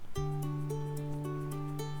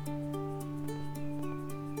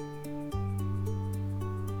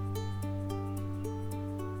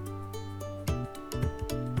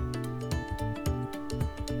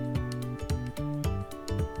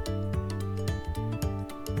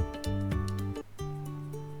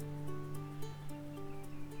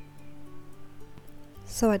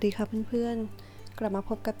สวัสดีค่ะเพื่อนๆกลับมา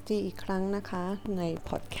พบกับจีอีกครั้งนะคะใน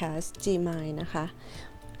พอดแคสต์ G Mind นะคะ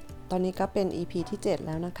ตอนนี้ก็เป็น EP ที่ 7 แ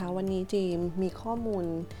ล้วนะคะวันนี้จีมีข้อมูล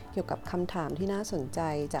เกี่ยวกับคำถามที่น่าสนใจ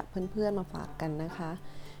จากเพื่อนๆมาฝากกันนะคะ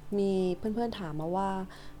มีเพื่อนๆถามมาว่า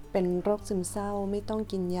เป็นโรคซึมเศร้าไม่ต้อง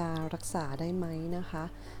กินยารักษาได้ไหมนะคะ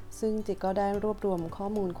ซึ่งจีก็ได้รวบรวมข้อ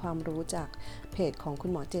มูลความรู้จากเพจของคุ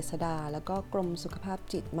ณหมอเจษดาแล้วก็กรมสุขภาพ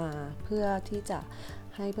จิตมาเพื่อที่จะ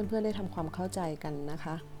ให้เพื่อนๆได้ทำความเข้าใจกันนะค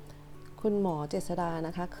ะคุณหมอเจษดาน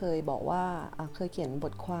ะคะเคยบอกว่าเคยเขียนบ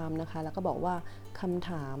ทความนะคะแล้วก็บอกว่าคำ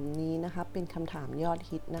ถามนี้นะคะเป็นคำถามยอด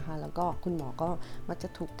ฮิตนะคะแล้วก็คุณหมอก็มักจะ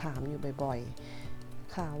ถูกถามอยู่บ่อย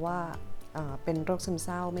ๆค่ะว่าเป็นโรคซึมเศ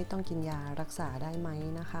ร้าไม่ต้องกินยารักษาได้ไหม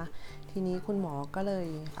นะคะทีนี้คุณหมอก็เลย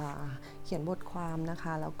เขียนบทความนะค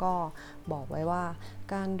ะแล้วก็บอกไว้ว่า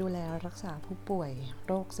การดูแลรักษาผู้ป่วย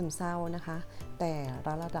โรคซึมเศร้านะคะแต่ล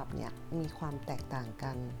ะระดับเนี่ยมีความแตกต่าง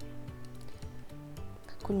กัน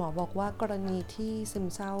คุณหมอบอกว่ากรณีที่ซึม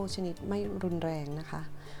เศร้าชนิดไม่รุนแรงนะคะ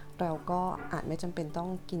เราก็อาจไม่จำเป็นต้อง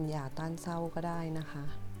กินยาต้านเศร้าก็ได้นะคะ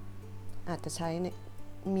อาจจะใช้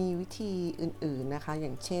มีวิธีอื่นๆนะคะอย่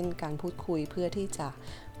างเช่นการพูดคุยเพื่อที่จะ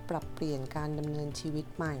ปรับเปลี่ยนการดำเนินชีวิต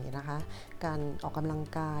ใหม่นะคะการออกกำลัง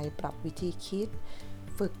กายปรับวิธีคิด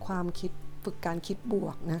ฝึกการคิดบว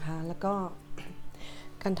กนะคะแล้วก็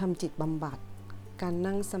การทำจิตบำบัดการ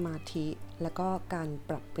นั่งสมาธิแล้วก็การ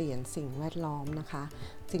ปรับเปลี่ยนสิ่งแวดล้อมนะคะ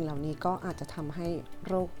สิ่งเหล่านี้ก็อาจจะทำให้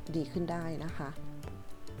โรคดีขึ้นได้นะคะ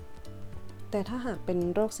แต่ถ้าหากเป็น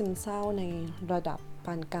โรคซึมเศร้าในระดับป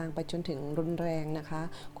านกลางไปจนถึงรุนแรงนะคะ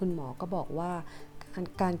คุณหมอก็บอกว่า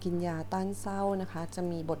การกินยาต้านเศร้านะคะจะ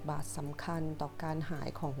มีบทบาทสำคัญต่อการหาย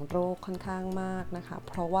ของโรคค่อนข้างมากนะคะ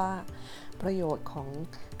เพราะว่าประโยชน์ของ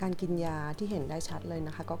การกินยาที่เห็นได้ชัดเลยน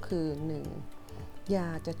ะคะก็คือ 1. ยา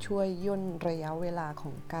จะช่วยย่นระยะเวลาข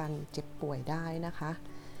องการเจ็บป่วยได้นะคะ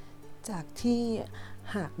จากที่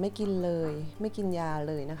หากไม่กินยา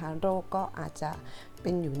เลยนะคะโรคก็อาจจะเ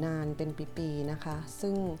ป็นอยู่นานเป็นปีๆนะคะ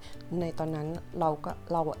ซึ่งในตอนนั้นเ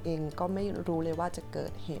ราเองก็ไม่รู้เลยว่าจะเกิ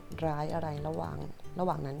ดเหตุร้ายอะไรระหว่า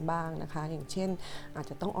งนั้นบ้างนะคะอย่างเช่นอาจ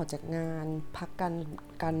จะต้องออกจากงานพัก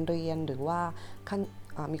การเรียนหรือว่า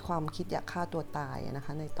มีความคิดอยากฆ่าตัวตายนะค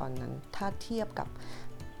ะในตอนนั้นถ้าเทียบกับ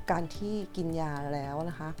การที่กินยาแล้ว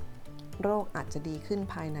นะคะโรคอาจจะดีขึ้น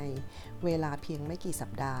ภายในเวลาเพียงไม่กี่สั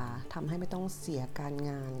ปดาห์ทำให้ไม่ต้องเสียการ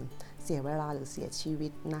งานเสียเวลาหรือเสียชีวิ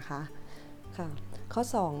ตนะคะค่ะข้อ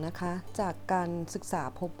2นะคะจากการศึกษา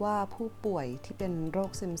พบว่าผู้ป่วยที่เป็นโร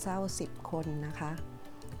คซึมเศร้า10 คนนะคะ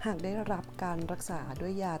หากได้รับการรักษาด้ว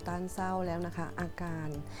ยยาต้านเศร้าแล้วนะคะอาการ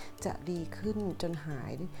จะดีขึ้นจนหา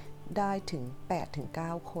ยได้ถึง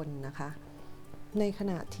 8-9 คนนะคะในข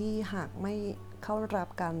ณะที่หากไม่เข้ารับ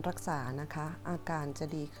การรักษานะคะอาการจะ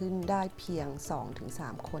ดีขึ้นได้เพียง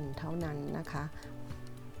 2-3 คนเท่านั้นนะคะ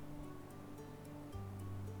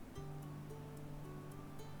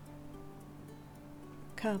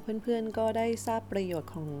ค่ะเพื่อนๆก็ได้ทราบประโยช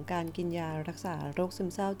น์ของการกินยารักษาโรคซึม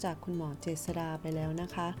เศร้าจากคุณหมอเจษดาไปแล้วนะ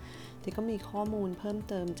คะที่ก็มีข้อมูลเพิ่ม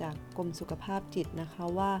เติมจากกรมสุขภาพจิตนะคะ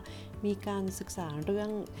ว่ามีการศึกษาเรื่อง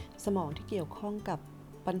สมองที่เกี่ยวข้องกับ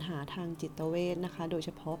ปัญหาทางจิตเวชนะคะโดยเฉ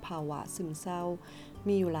พาะภาวะซึมเศร้า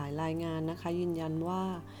มีอยู่หลายรายงานนะคะยืนยันว่า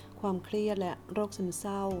ความเครียดและโรคซึมเศ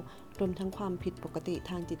ร้ารวมทั้งความผิดปกติ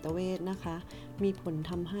ทางจิตเวชนะคะมีผล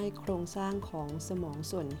ทำให้โครงสร้างของสมอง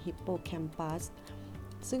ส่วนฮิปโปแคมปัส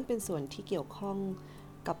ซึ่งเป็นส่วนที่เกี่ยวข้อง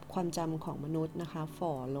กับความจำของมนุษย์นะคะ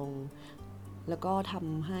ฝ่อลงแล้วก็ท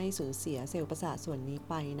ำให้สูญเสียเซลล์ประสาทส่วนนี้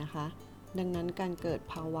ไปนะคะดังนั้นการเกิด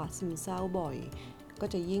ภาวะซึมเศร้าบ่อย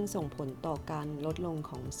ก็จะยิ่งส่งผลต่อการลดลง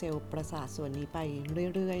ของเซลล์ประสาทส่วนนี้ไป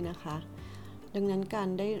เรื่อยๆนะคะดังนั้นการ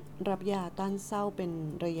ได้รับยาต้านเศร้าเป็น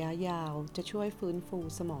ระยะยาวจะช่วยฟื้นฟู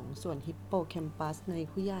สมองส่วนฮิปโปแคมปัสใน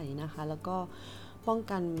ผู้ใหญ่นะคะแล้วก็ป้อง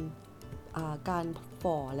กันการ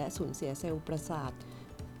ฝ่อและสูญเสียเซลล์ประสาท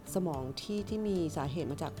สมองที่มีสาเหตุ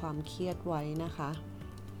มาจากความเครียดไว้นะคะ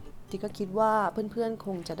ที่ก็คิดว่าเพื่อนๆค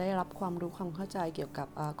งจะได้รับความรู้ความเข้าใจเกี่ยวกับ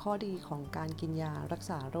ข้อดีของการกินยารัก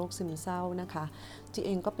ษาโรคซึมเศร้านะคะจีเ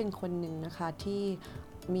องก็เป็นคนหนึ่งนะคะที่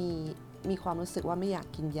มีความรู้สึกว่าไม่อยาก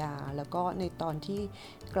กินยาแล้วก็ในตอนที่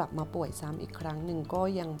กลับมาป่วยซ้ำอีกครั้งหนึ่งก็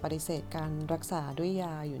ยังปฏิเสธการรักษาด้วยย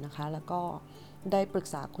าอยู่นะคะแล้วก็ได้ปรึก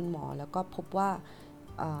ษาคุณหมอแล้วก็พบว่า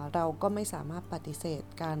เราก็ไม่สามารถปฏิเสธ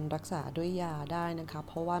การรักษาด้วยยาได้นะคะเ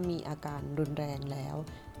พราะว่ามีอาการรุนแรงแล้ว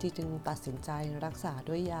จึงตัดสินใจรักษา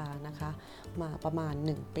ด้วยยานะคะมาประมาณ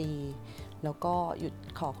1 ปีแล้วก็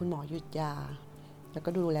ขอคุณหมอหยุดยาแล้วก็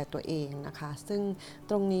ดูแลตัวเองนะคะซึ่ง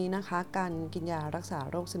ตรงนี้นะคะการกินยารักษา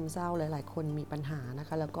โรคซึมเศร้าหลายๆคนมีปัญหานะค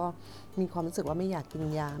ะแล้วก็มีความรู้สึกว่าไม่อยากกิน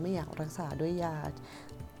ยาไม่อยากรักษาด้วยยา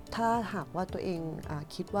ถ้าหากว่าตัวเอง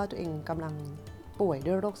คิดว่าตัวเองกำลัง ป่วย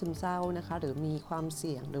ด้วยโรคซึมเศร้านะคะหรือมีความเ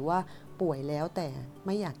สี่ยงหรือว่าป่วยแล้วแต่ไ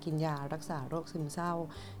ม่อยากกินยารักษาโรคซึมเศร้า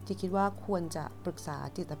ที่คิดว่าควรจะปรึกษา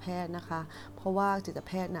จิตแพทย์นะคะเพราะว่าจิตแ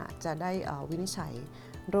พทย์จะได้วินิจฉัย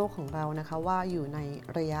โรคของเรานะคะว่าอยู่ใน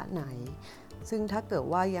ระยะไหนซึ่งถ้าเกิด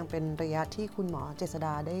ว่ายังเป็นระยะที่คุณหมอเจษฎ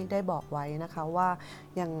าได้บอกไว้นะคะว่า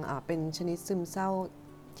ยังเป็นชนิดซึมเศร้า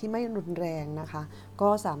ที่ไม่รุนแรงนะคะก็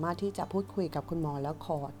สามารถที่จะพูดคุยกับคุณหมอแล้วข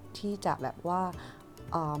อที่จะแบบว่า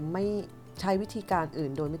ไม่ใช้วิธีการอื่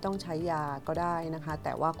นโดยไม่ต้องใช้ยาก็ได้นะคะแ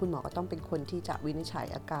ต่ว่าคุณหมอก็ต้องเป็นคนที่จะวินิจฉัย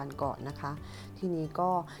อาการก่อนนะคะทีนี้ก็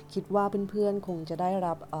คิดว่าเพื่อนๆคงจะได้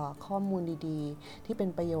รับข้อมูลดีๆที่เป็น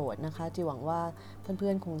ประโยชน์นะคะจีหวังว่าเพื่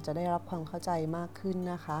อนๆคงจะได้รับความเข้าใจมากขึ้น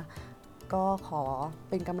นะคะก็ขอ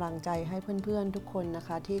เป็นกำลังใจให้เพื่อนๆทุกคนนะค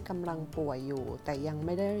ะที่กำลังป่วยอยู่แต่ยังไ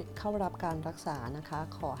ม่ได้เข้ารับการรักษานะคะ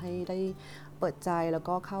ขอให้ได้เปิดใจแล้ว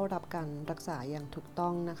ก็เข้ารับการรักษาอย่างถูกต้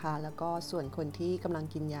องนะคะแล้วก็ส่วนคนที่กำลัง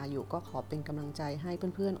กินยาอยู่ก็ขอเป็นกำลังใจให้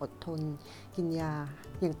เพื่อนๆอดทนกินยา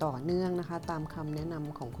อย่างต่อเนื่องนะคะตามคำแนะน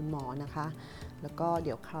ำของคุณหมอนะคะแล้วก็เ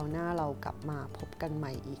ดี๋ยวคราวหน้าเรากลับมาพบกันให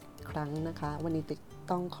ม่อีกครั้งนะคะวันนี้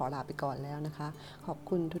ต้องขอลาไปก่อนแล้วนะคะขอบ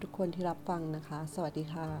คุณทุกๆคนที่รับฟังนะคะสวัสดี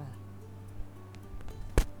ค่ะ